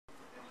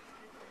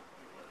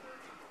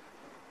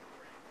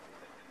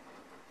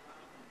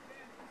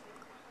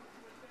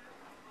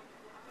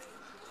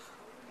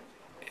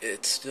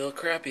It's still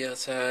crappy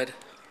outside.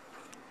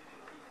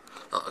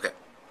 Oh, okay.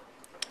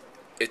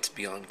 It's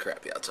beyond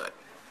crappy outside.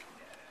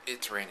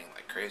 It's raining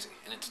like crazy,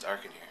 and it's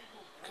dark in here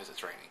because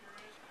it's raining.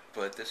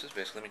 But this is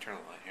basically, let me turn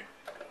the light here.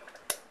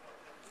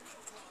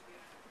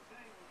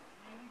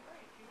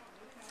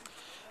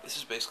 This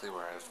is basically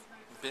where I've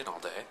been all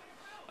day.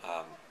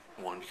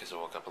 One, because I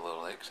woke up a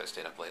little late because I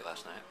stayed up late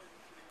last night.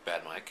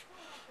 Bad mic.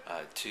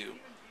 Two,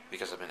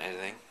 because I've been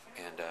editing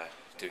and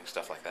doing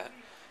stuff like that.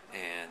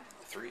 And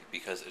three,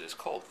 because it is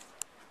cold.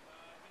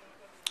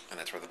 And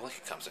that's where the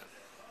blanket comes in.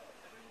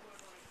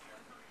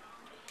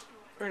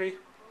 Ready?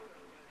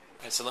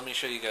 Alright, so let me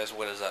show you guys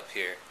what is up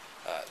here.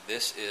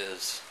 This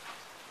is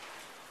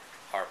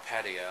our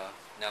patio.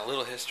 Now, a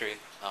little history.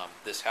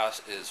 This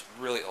house is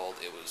really old.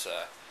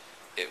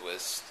 It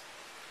was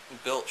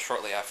built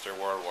shortly after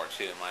World War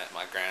II.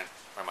 My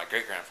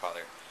great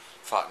grandfather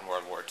fought in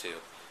World War II,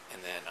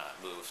 and then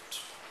moved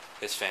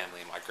his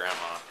family, my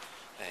grandma,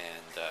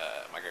 and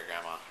my great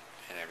grandma,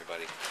 and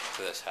everybody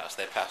to this house.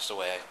 They passed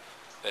away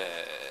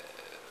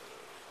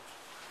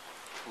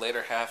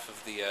later half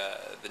of the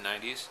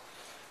 90s,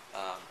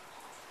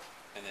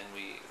 and then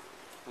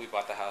we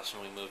bought the house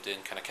and we moved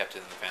in, kind of kept it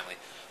in the family.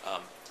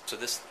 So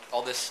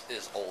all this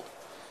is old.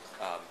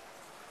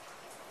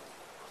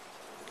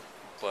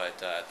 But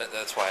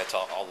that's why it's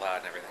all loud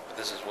and everything. But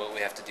this is what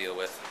we have to deal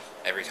with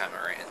every time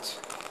it rains.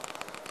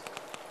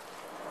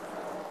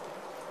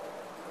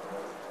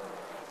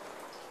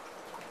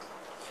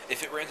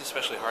 If it rains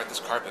especially hard, this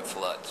carpet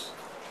floods.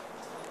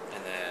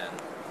 And then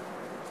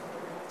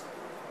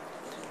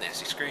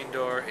nasty screen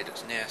door. It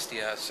is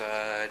nasty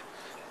outside,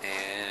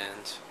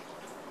 and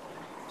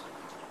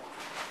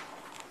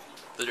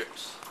the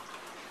drips.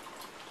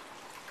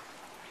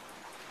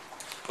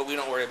 But we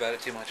don't worry about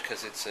it too much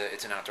because it's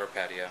an outdoor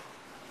patio.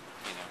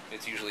 You know,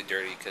 it's usually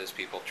dirty because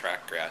people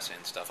track grass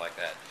and stuff like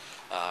that.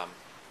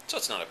 So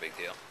it's not a big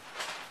deal.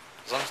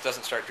 As long as it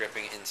doesn't start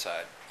dripping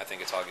inside, I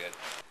think it's all good.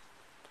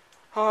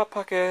 Hot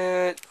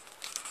Pocket!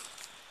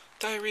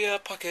 Diarrhea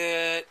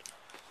Pocket!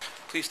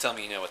 Please tell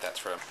me you know what that's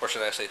from. Or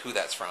should I say who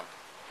that's from?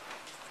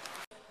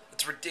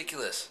 It's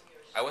ridiculous.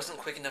 I wasn't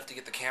quick enough to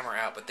get the camera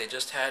out, but they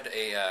just had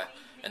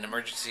an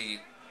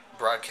emergency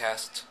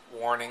broadcast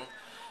warning.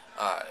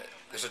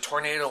 There's a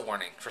tornado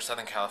warning for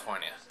Southern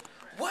California.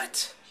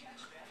 What?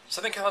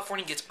 Southern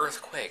California gets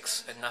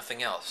earthquakes and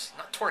nothing else.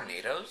 Not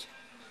tornadoes.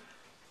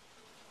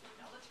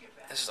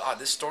 This is odd.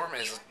 This storm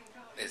is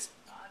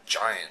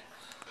giant.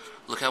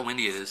 Look how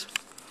windy it is.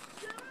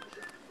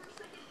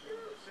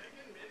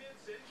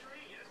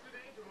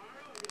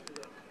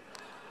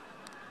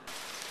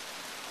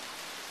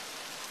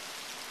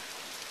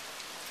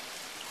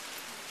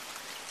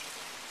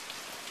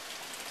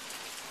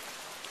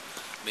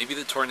 Maybe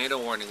the tornado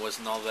warning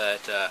wasn't all that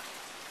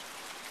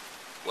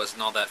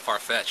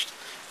far-fetched.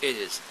 It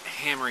is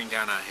hammering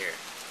down out here.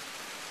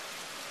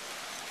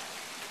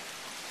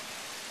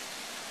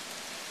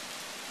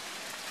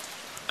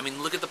 I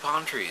mean, look at the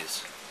palm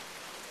trees.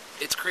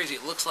 It's crazy.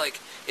 It looks like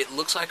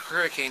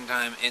hurricane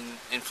time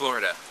in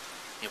Florida.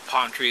 You know,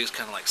 palm trees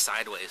kind of like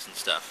sideways and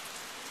stuff.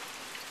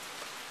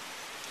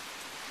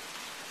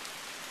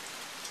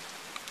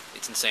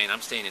 It's insane.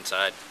 I'm staying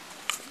inside.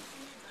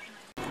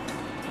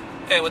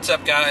 Hey, what's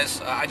up,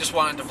 guys? I just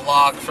wanted to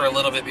vlog for a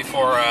little bit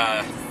before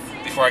I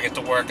get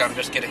to work. I'm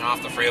just getting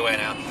off the freeway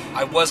now.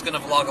 I was going to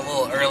vlog a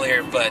little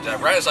earlier, but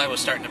right as I was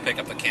starting to pick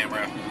up the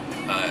camera,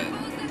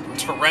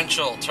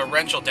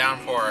 torrential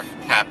downpour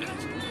happened.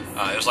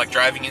 It was like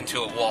driving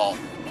into a wall,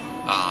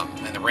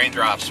 and the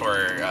raindrops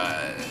were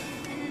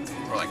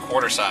like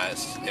quarter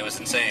size. It was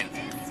insane.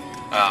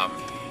 I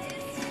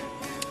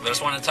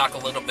just wanted to talk a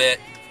little bit.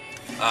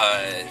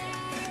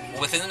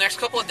 Within the next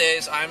couple of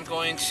days, I'm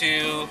going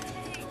to...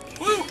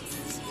 Woo!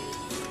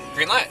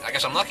 Green light. I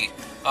guess I'm lucky.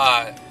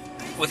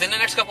 Within the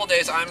next couple of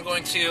days, I'm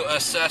going to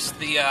assess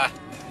the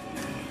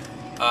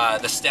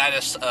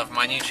status of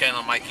my new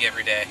channel, Mikey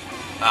Everyday.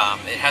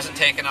 It hasn't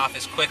taken off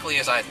as quickly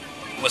as I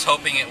was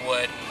hoping it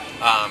would,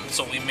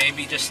 so we may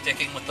be just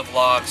sticking with the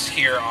vlogs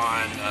here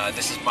on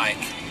This Is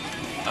Mike,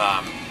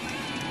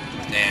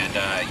 and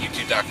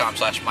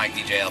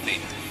youtube.com/MikeDJLP.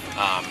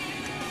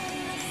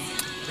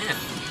 Man,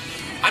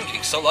 I'm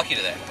getting so lucky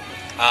today.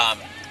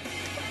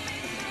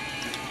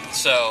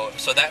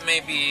 So that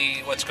may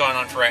be what's going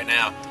on for right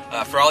now.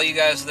 For all you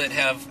guys that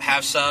have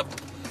subbed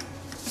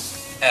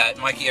at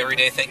Mikey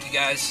Everyday, thank you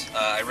guys.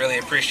 I really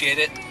appreciate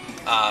it.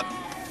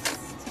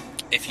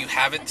 If you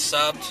haven't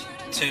subbed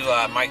to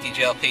Mike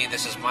DJLP,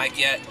 This Is Mike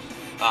yet,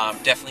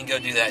 definitely go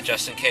do that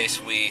just in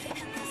case we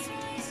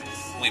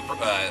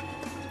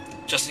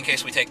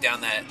take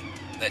down that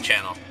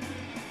channel.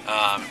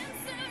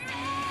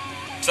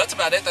 So that's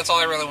about it. That's all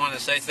I really wanted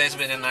to say. Today's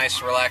been a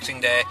nice,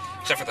 relaxing day,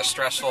 except for the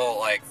stressful,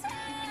 like,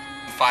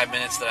 5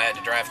 minutes that I had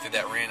to drive through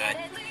that rain.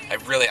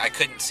 I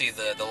couldn't see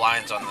the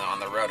lines on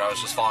the road. I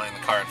was just following the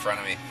car in front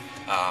of me.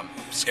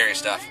 Scary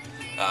stuff.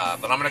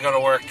 But I'm gonna go to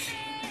work.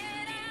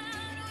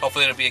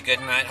 Hopefully it'll be a good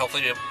night.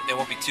 Hopefully it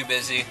won't be too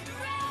busy.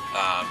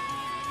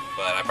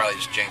 But I probably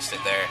just jinxed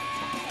it there.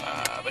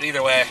 But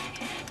either way,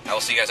 I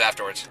will see you guys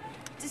afterwards.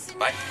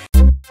 Bye.